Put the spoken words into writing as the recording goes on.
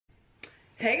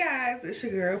Hey guys, it's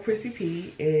your girl Prissy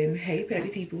P, and hey petty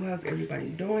people, how's everybody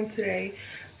doing today?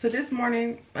 So this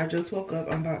morning I just woke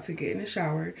up. I'm about to get in the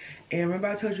shower, and remember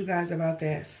I told you guys about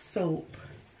that soap,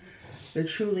 the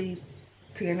truly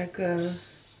Thanaka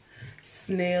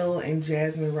Snail and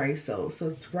Jasmine rice soap. So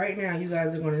it's right now you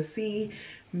guys are going to see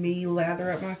me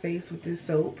lather up my face with this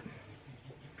soap,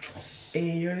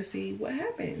 and you're going to see what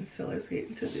happens. So let's get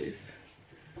into this.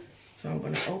 So I'm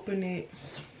going to open it.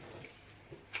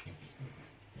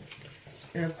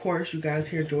 And of course, you guys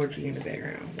hear Georgie in the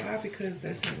background. Why? Because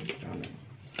that's him. I don't know.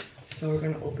 So we're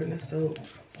gonna open the soap.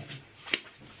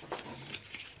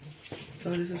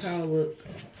 So this is how it looks.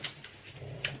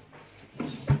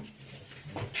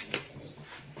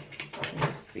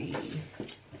 Let's see.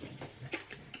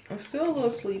 I'm still a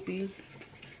little sleepy,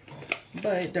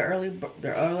 but the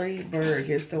early bird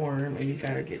gets the worm, and you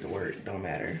gotta get to work. Don't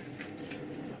matter.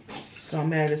 Don't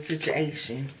matter the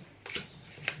situation.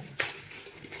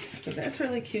 So that's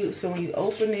really cute. So when you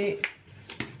open it,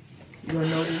 you'll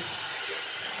notice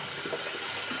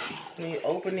when you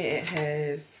open it, it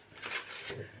has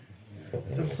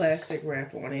some plastic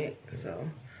wrap on it. So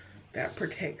that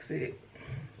protects it.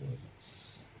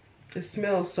 It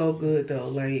smells so good though.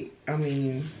 Like, I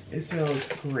mean, it smells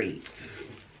great.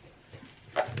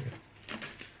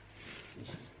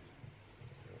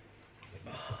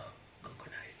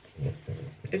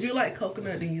 If you like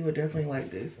coconut, then you would definitely like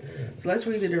this. So let's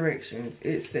read the directions.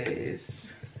 It says,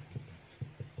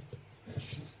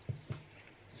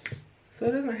 so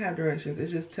it doesn't have directions. It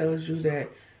just tells you that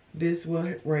this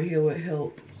will right here would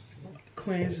help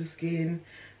cleanse the skin.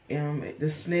 The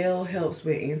snail helps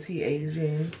with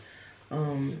anti-aging.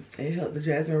 The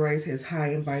jasmine rice has high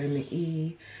in vitamin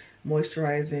E,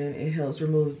 moisturizing. It helps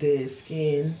remove dead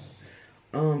skin.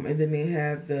 And then they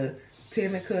have the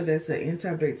Thanaka, that's an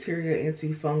antibacterial,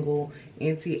 antifungal,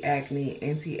 anti-acne,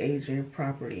 anti-aging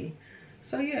property.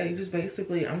 So yeah, you just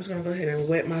basically, I'm just gonna go ahead and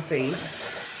wet my face.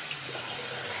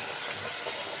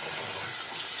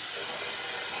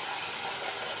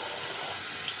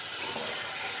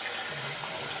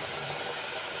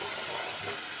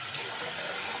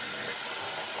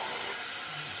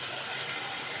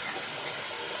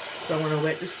 So I'm gonna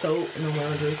wet the soap, and I'm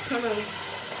gonna just kind of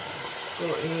go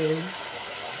in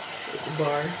with the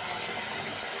bar.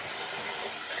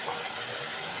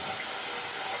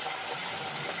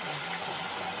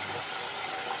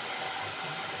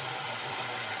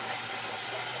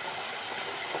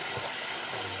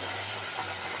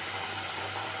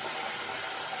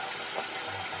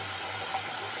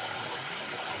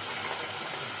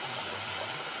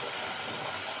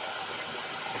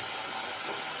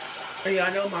 And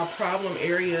y'all know my problem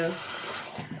area.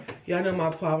 Y'all know my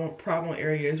problem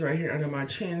area is right here under my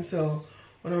chin, so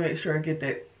I want to make sure I get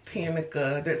that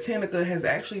Thanaka. That Thanaka has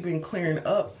actually been clearing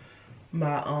up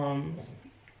my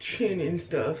chin and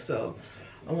stuff, so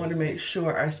I want to make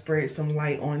sure I sprayed some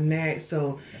light on that.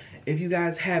 So if you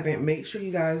guys haven't, make sure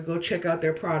you guys go check out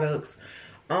their products.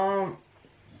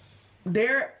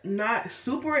 They're not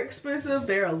super expensive.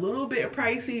 They're a little bit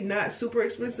pricey, not super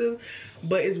expensive,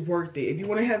 but it's worth it. If you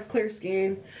want to have clear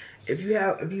skin, if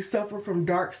you suffer from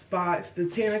dark spots, the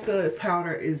Thanaka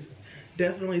powder is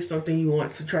definitely something you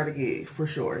want to try to get for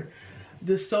sure.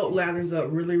 The soap lathers up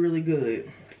really, really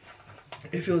good.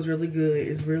 It feels really good.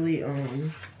 It's really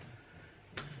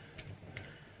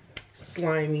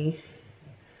slimy.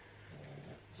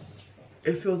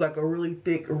 It feels like a really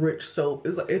thick, rich soap.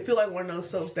 It feels like one of those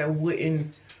soaps that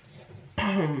wouldn't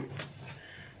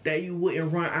that you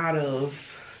wouldn't run out of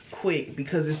quick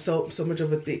because it's so much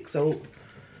of a thick soap.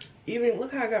 Even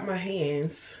look how I got my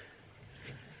hands.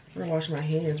 I'm gonna wash my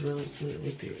hands really good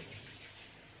with it.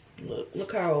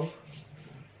 Look how,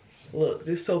 look,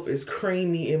 this soap is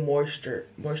creamy and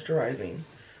moisturizing.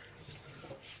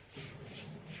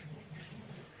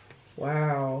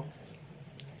 Wow.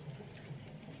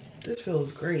 This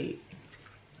feels great.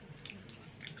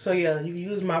 So yeah, you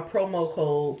use my promo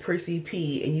code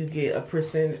PrissyP and you get a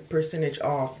percentage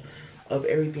off of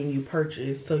everything you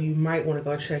purchase. So you might want to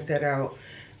go check that out.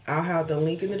 I'll have the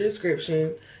link in the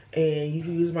description, and you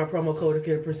can use my promo code to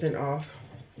get a % off.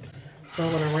 So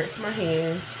I'm gonna rinse my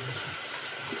hands.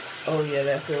 Oh yeah,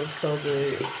 that feels so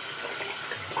good.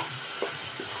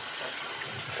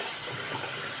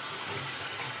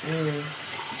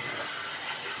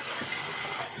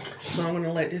 So I'm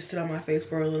gonna let this sit on my face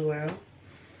for a little while.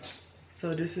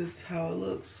 So this is how it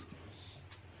looks.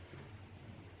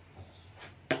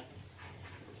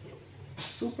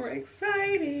 Super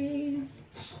exciting.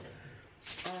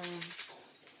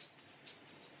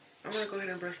 I'm gonna go ahead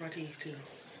and brush my teeth too.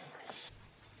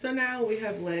 So now we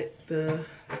have let the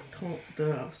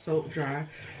soap dry.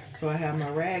 So I have my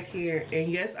rag here,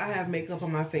 and yes, I have makeup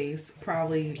on my face,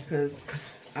 probably because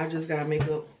I just got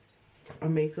a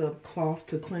makeup cloth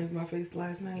to cleanse my face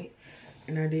last night,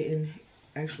 and I didn't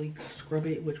actually scrub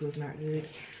it, which was not good.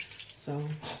 So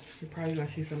you're probably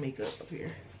gonna see some makeup up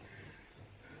here.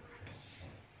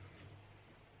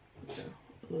 So,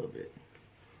 a little bit.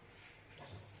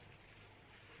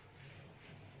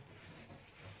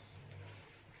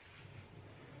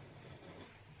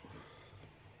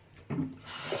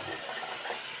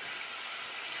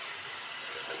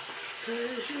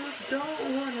 Cause you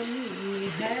don't wanna meet me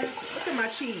half. Look at my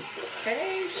cheek.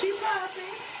 Hey, she popping.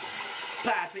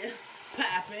 Popping.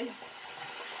 Popping.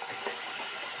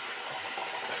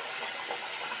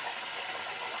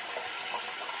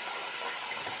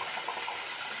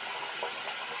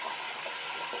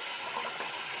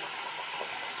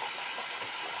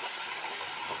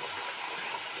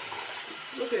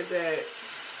 Look at that.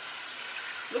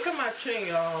 Look at my chin,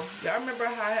 y'all. Y'all remember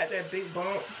how I had that big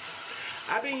bump?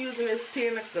 I've been using this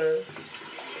Thanaka.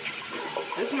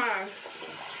 This is my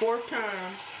 4th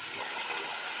time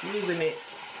using it.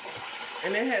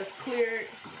 And it has cleared.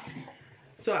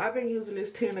 So I've been using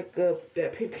this Thanaka,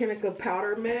 that Thanaka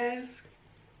powder mask.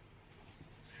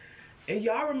 And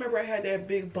y'all remember I had that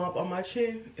big bump on my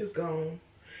chin? It's gone.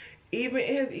 It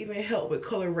has even helped with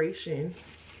coloration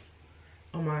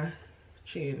on my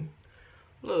chin.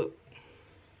 Look.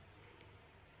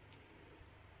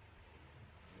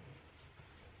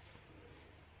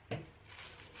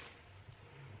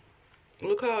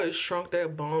 Look how it shrunk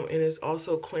that bump, and it's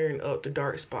also clearing up the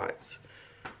dark spots.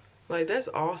 Like, that's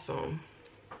awesome.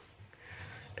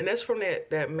 And that's from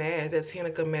that mask, that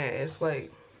Thanaka mask.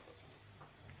 Like,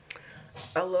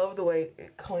 I love the way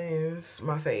it cleans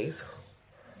my face.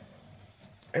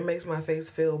 It makes my face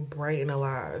feel bright and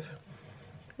alive.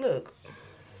 Look.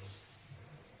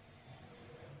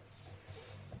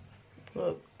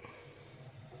 Look.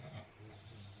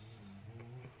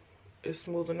 It's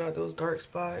smoothing out those dark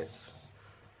spots.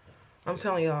 I'm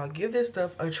telling y'all, give this stuff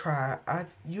a try.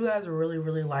 You guys will really,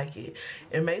 really like it.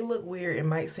 It may look weird, it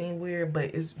might seem weird,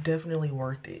 but it's definitely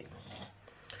worth it.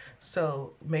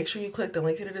 So make sure you click the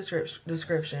link in the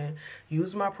description.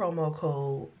 Use my promo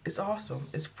code. It's awesome.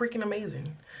 It's freaking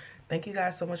amazing. Thank you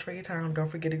guys so much for your time. Don't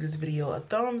forget to give this video a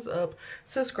thumbs up,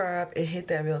 subscribe, and hit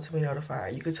that bell to be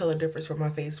notified. You can tell the difference from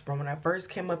my face from when I first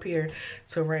came up here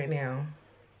to right now.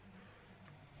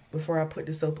 Before I put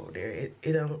the soap over there,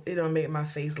 it don't make my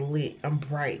face lit. I'm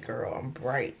bright, girl. I'm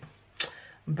bright.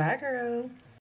 Bye, girl.